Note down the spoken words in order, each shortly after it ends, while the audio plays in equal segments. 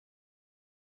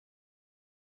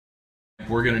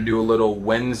We're going to do a little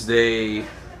Wednesday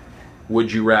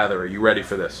Would You Rather. Are you ready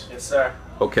for this? Yes, sir.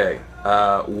 Okay.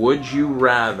 Would you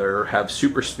rather have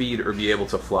super speed or be able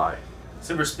to fly?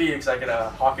 Super speed, because I could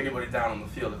hawk anybody down on the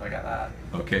field if I got that.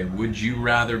 Okay. Would you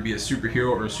rather be a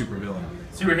superhero or a supervillain?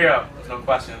 Superhero, there's no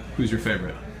question. Who's your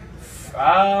favorite?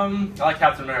 I like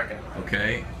Captain America.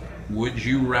 Okay. Would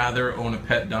you rather own a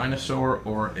pet dinosaur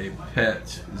or a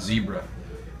pet zebra?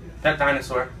 Pet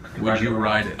dinosaur. Would you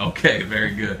ride it? Okay,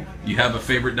 very good. You have a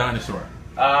favorite dinosaur?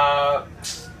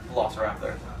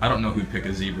 Velociraptor. I don't know who'd pick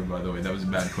a zebra, by the way. That was a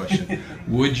bad question.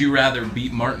 Would you rather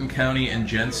beat Martin County and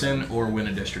Jensen or win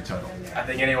a district title? I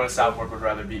think anyone in Southwark would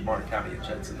rather beat Martin County and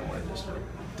Jensen than win a district.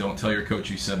 Don't tell your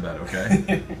coach you said that,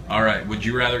 okay? All right. Would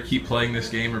you rather keep playing this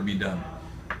game or be done?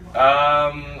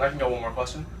 I can go one more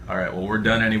question. All right. Well, we're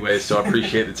done anyway, so I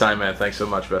appreciate the time, man. Thanks so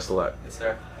much. Best of luck. Yes,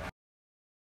 sir.